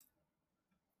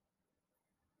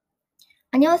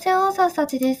안녕하세요、さっさ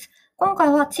ちです。今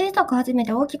回は小さく始め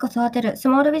て大きく育てるス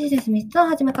モールビジネス3つの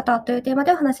始め方というテーマ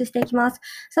でお話ししていきます。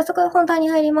早速本題に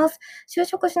入ります。就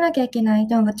職しなきゃいけない。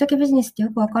でもぶっちゃけビジネスって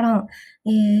よくわからん。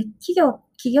企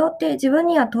業って自分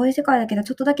には遠い世界だけど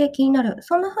ちょっとだけ気になる。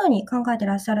そんな風に考えて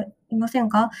らっしゃいません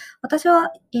か？私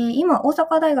は、今大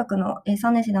阪大学の、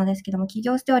3年生なんですけども起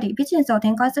業しており、ビジネスを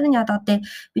展開するにあたって、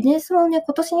ビジネス本ね、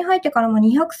今年に入ってからも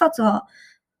200冊は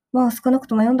少なく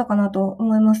とも読んだかなと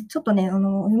思います。ちょっとね、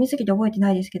読みすぎて覚えて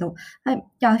ないですけど。はい。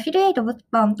で、アフィリエイト、物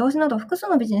販、投資など複数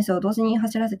のビジネスを同時に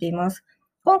走らせています。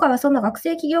今回はそんな学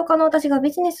生起業家の私がビ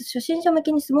ジネス初心者向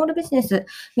けにスモールビジネス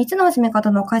3つの始め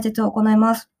方の解説を行い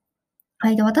ます。は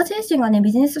い。で、私自身がね、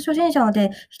ビジネス初心者なので、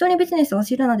人にビジネスを教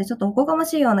えるなんてちょっとおこがま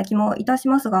しいような気もいたし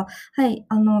ますが、はい。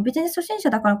ビジネス初心者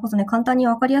だからこそね、簡単に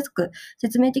わかりやすく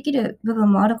説明できる部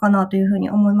分もあるかなというふうに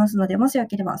思いますので、もしよ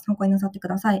ければ参考になさってく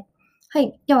ださい。は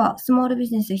い。では、スモールビ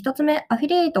ジネス1つ目、アフィ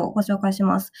リエイトをご紹介し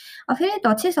ます。アフィリエイト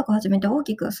は小さく始めて大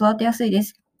きく育てやすいで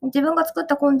す。自分が作っ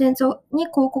たコンテンツに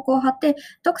広告を貼って、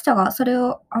読者がそれ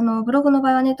を、ブログの場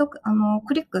合はね、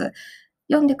クリック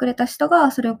読んでくれた人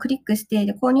がそれをクリックして、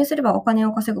で、購入すればお金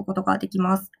を稼ぐことができ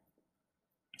ます。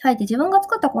はい。で、自分が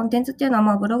作ったコンテンツっていうの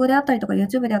は、ブログであったりとか、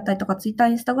YouTube であったりとか、Twitter、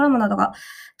Instagram などが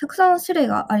たくさん種類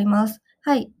があります。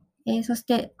はい。そし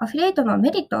て、アフィリエイトの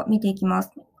メリットを見ていきま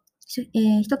す。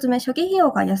一つ目、初期費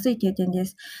用が安いという点で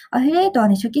す。アフィリエイトは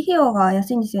ね、初期費用が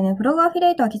安いんですよね。ブログアフィリ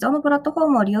エイトは既存のプラットフォー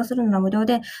ムを利用するのは無料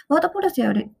で、ワードプ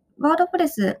レ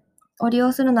スを利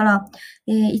用するなら、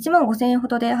1万5千円ほ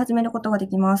どで始めることがで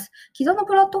きます。既存の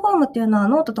プラットフォームっていうのは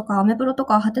ノートとかアメブロと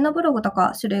かハテナブログと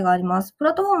か種類があります。プ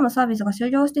ラットフォームのサービスが終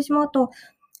了してしまうと、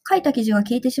書いた記事が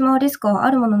消えてしまうリスクは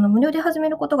あるものの無料で始め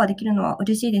ることができるのは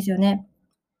嬉しいですよね。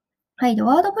はい。で、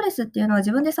ワードプレスっていうのは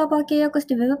自分でサーバー契約し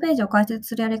てウェブページを開設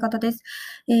するやり方です。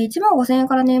1万5千円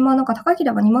からね、なんか高け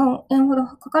れば2万円ほど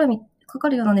かかる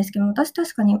ようなんですけども、私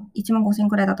確かに1万5千円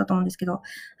くらいだったと思うんですけど、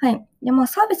はい。で、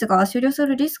サービスが終了す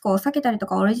るリスクを避けたりと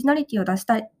か、オリジナリティを出し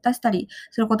たり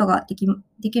することができ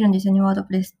るんですよね、ワード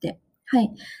プレスって。は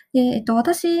い。で、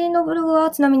私のブログは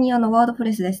ちなみにワードプ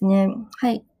レスですね。は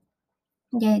い。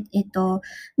で、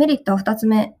メリットは2つ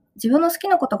目。自分の好き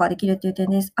なことができるという点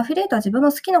です。アフィリエイトは自分の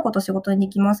好きなことを仕事にで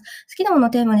きます。好きなものを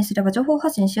テーマにすれば情報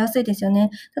発信しやすいですよね。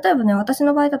例えばね、私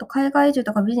の場合だと海外移住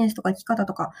とかビジネスとか生き方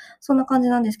とか、そんな感じ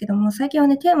なんですけども、最近は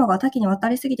ね、テーマが多岐にわた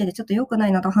りすぎててちょっと良くな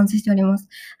いなと反省しております。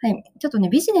はい。ちょっとね、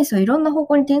ビジネスをいろんな方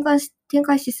向に展開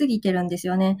しすぎてるんです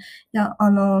よね。いや、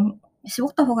絞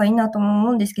った方がいいなとも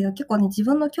思うんですけど、結構ね、自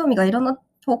分の興味がいろんな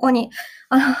方向に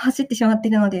走ってしまって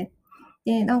いるので、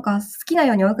で、なんか好きな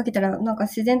ように追いかけたら、なんか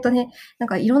自然とね、なん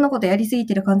かいろんなことやりすぎ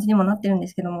てる感じにもなってるんで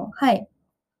すけども、はい。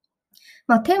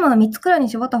テーマは3つくらいに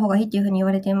絞った方がいいっていう風に言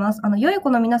われています。良い子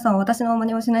の皆さんは私の真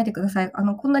似をしないでください。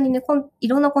こんなにね、い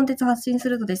ろんなコンテンツ発信す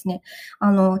るとですね、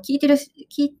聞いてるし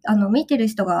きあの、見てる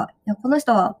人が、いや、この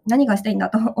人は何がしたいん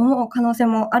だと思う可能性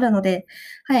もあるので、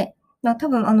はい。多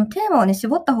分テーマをね、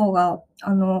絞った方が、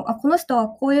この人は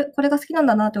これが好きなん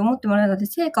だなって思ってもらえるので、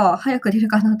成果は早く出る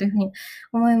かなという風に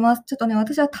思います。ちょっとね、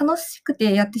私は楽しく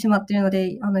てやってしまっているの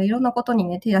で、いろんなことに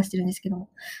ね、手出してるんですけども。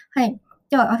はい。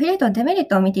では、アフィリエイトのデメリッ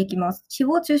トを見ていきます。誹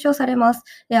謗中傷されます。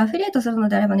で、アフィリエイトするの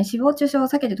であればね、誹謗中傷を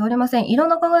避けて通れません。いろん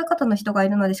な考え方の人がい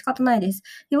るので仕方ないです。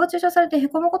誹謗中傷されて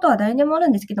凹むことは誰にでもある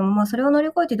んですけども、それを乗り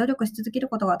越えて努力し続ける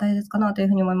ことが大切かなという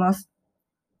ふうに思います。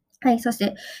はい、そし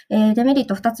て、デメリッ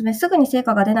ト2つ目、すぐに成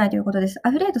果が出ないということです。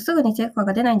アフィリエイトすぐに成果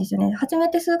が出ないんですよね。始め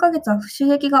て数ヶ月は収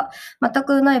益が全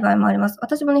くない場合もあります。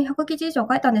私もね、100記事以上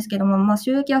書いたんですけども、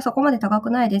収益はそこまで高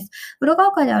くないです。ブロガー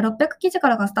界では600記事か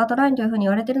らがスタートラインというふうに言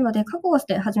われているので、覚悟し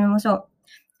て始めましょ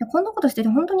う。こんなことしてて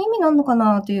本当に意味なんのか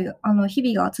なという、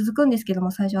日々が続くんですけども、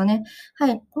最初はね。は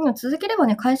い。続ければ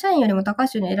ね、会社員よりも高い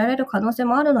収入を得られる可能性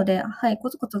もあるので、はい、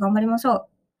コツコツ頑張りましょう。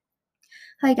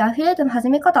はい。で、アフィリエイトの始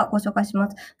め方をご紹介しま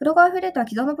す。ブログアフィリエイトは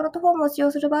既存のプラットフォームを使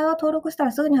用する場合は登録した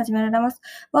らすぐに始められます。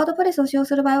ワードプレスを使用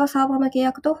する場合はサーバーの契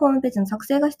約とホームページの作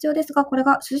成が必要ですが、これ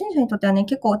が初心者にとってはね、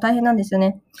結構大変なんですよ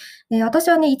ね。私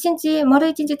はね、丸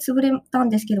1日潰れたん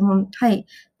ですけども、はい。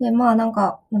で、なん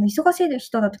か、忙しい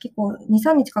人だと結構2、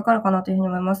3日かかるかなというふうに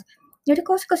思います。より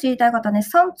詳しく知りたい方はね、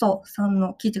サンツォさん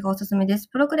の記事がおすすめです。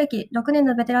ブログ歴6年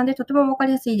のベテランでとてもわか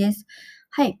りやすいです。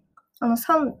はい。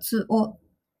サンツを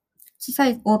小さ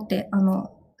い「お」って、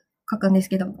書くんです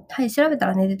けど、はい、調べた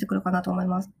らね、出てくるかなと思い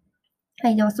ます。は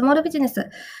い、ではスモールビジネス。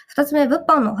2つ目、物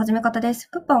販の始め方です。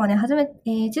物販はね、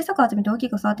小さく始めて大き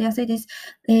く育てやすいです。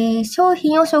商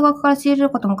品を少額から仕入れる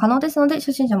ことも可能ですので、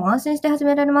初心者も安心して始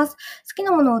められます。好き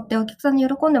なものを売ってお客さんに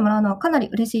喜んでもらうのはかなり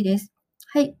嬉しいです。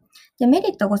はい。で、メ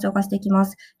リットをご紹介していきま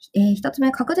す。一つ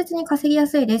目、確実に稼ぎや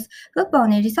すいです。物販は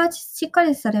ね、リサーチしっか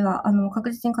りすれば、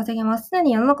確実に稼げます。常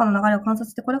に世の中の流れを観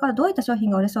察して、これからどういった商品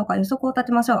が売れそうか予測を立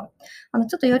てましょう。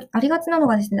ちょっとありがちなの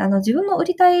がですね、自分の売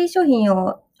りたい商品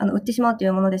を、売ってしまうとい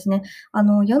うものですね。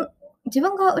自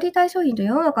分が売りたい商品と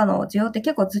世の中の需要って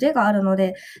結構ズレがあるの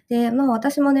で、で、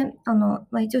私もね、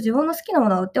一応自分の好きなも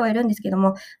のは売ってはいるんですけど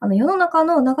も、世の中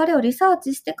の流れをリサー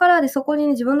チしてからで、そこに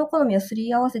ね、自分の好みをす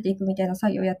り合わせていくみたいな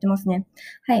作業をやってますね。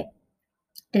はい。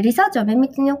で、リサーチを綿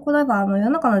密に行えば、世の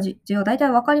中の需要大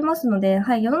体わかりますので、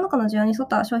はい、世の中の需要に沿っ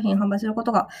た商品を販売するこ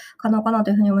とが可能かなと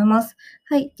いうふうに思います。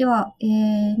はい、では、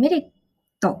メリット。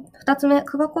2つ目、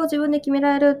価格を自分で決め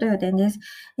られるという点です。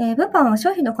物販は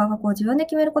商品の価格を自分で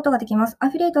決めることができます。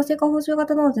アフィリエイトは成果報酬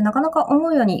型なので、なかなか思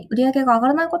うように売り上げが上が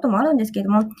らないこともあるんですけれ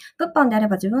ども、物販であれ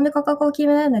ば自分で価格を決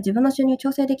められるので、自分の収入を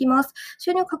調整できます。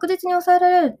収入を確実に抑えら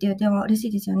れるっていう点は嬉し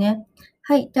いですよね。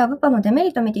はい、では物販のデメ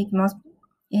リットを見ていきます。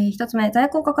一つ目、在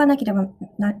庫を抱えなければ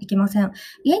いけません。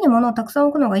家に物をたくさん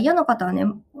置くのが嫌な方はね、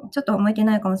ちょっと向いて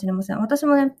ないかもしれません。私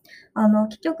もね、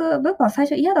結局、物販は最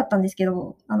初嫌だったんですけ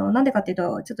ど、なんでかっていう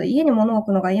と、ちょっと家に物を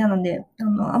置くのが嫌なんで、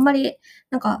あんまり、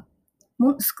なんか、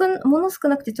物少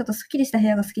なくてちょっとスッキリした部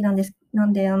屋が好きなんで、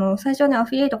最初はね、ア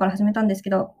フィリエイトから始めたんです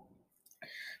けど、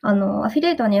アフィリ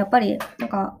エイトはね、やっぱり、なん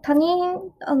か、他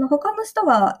の人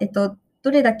が、ど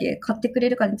れだけ買ってくれ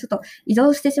るかにちょっと依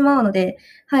存してしまうので、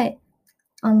はい。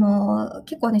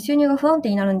結構ね、収入が不安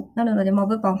定になるので、物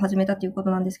販を始めたというこ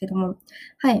となんですけども、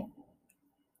はい。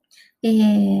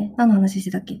何の話し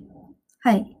てたっけ？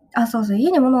はい。あ、そうそう、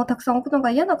家に物をたくさん置くのが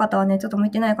嫌な方はね、ちょっと向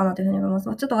いてないかなという風に思います。ち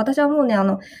ょっと私はもうね、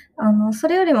そ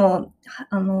れよりも、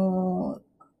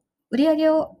売り上げ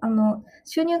を、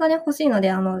収入がね、欲しいの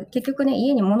で、結局ね、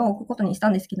家に物を置くことにした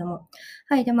んですけども。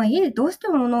はい。で、家でどうして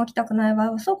も物を置きたくない場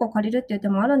合は、倉庫を借りるっていう手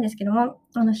もあるんですけども、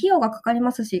費用がかかり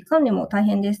ますし、管理も大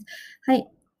変です。はい。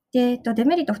で、デ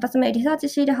メリット2つ目、リサーチ、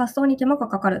仕入れ、発送に手間が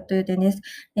かかるという点です。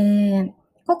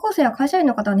高校生や会社員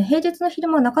の方はね、平日の昼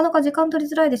間はなかなか時間取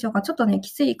りづらいでしょうか。ちょっとね、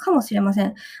きついかもしれませ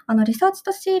ん。リサーチ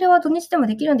と仕入れは土日でも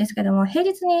できるんですけども、平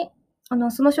日に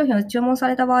その商品を注文さ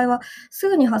れた場合は、す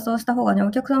ぐに発送した方がね、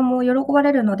お客さんも喜ば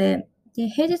れるので、で、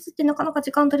平日ってなかなか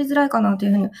時間取りづらいかなとい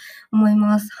うふうに思い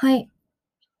ます。はい。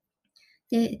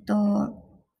で、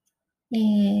え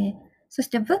ーそし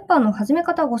て物販の始め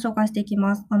方をご紹介していき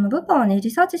ます。物販はね、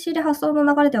リサーチ、仕入れ、発送の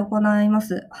流れで行いま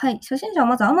す。はい。初心者は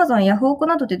まず Amazon やヤフオク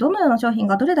などでどのような商品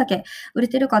がどれだけ売れ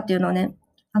てるかっていうのをね、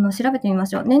調べてみま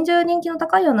しょう。年中人気の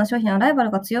高いような商品はライバ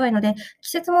ルが強いので、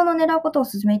季節物を狙うことをお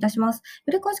勧めいたします。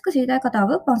より詳しく知りたい方は、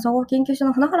物販総合研究所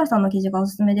の花原さんの記事がお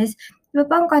すすめです。物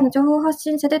販界の情報発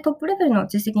信者でトップレベルの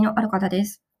実績のある方で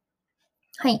す。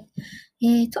はい。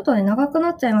ちょっとね、長く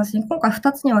なっちゃいますし、今回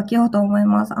2つに分けようと思い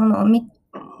ます。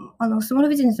スモール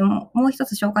ビジネスもう一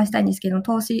つ紹介したいんですけど、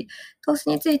投資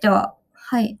については、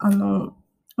はい、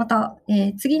また、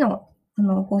次の、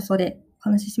放送でお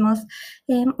話しします。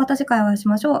また次回お会いし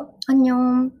ましょう。アンニョ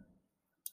ン。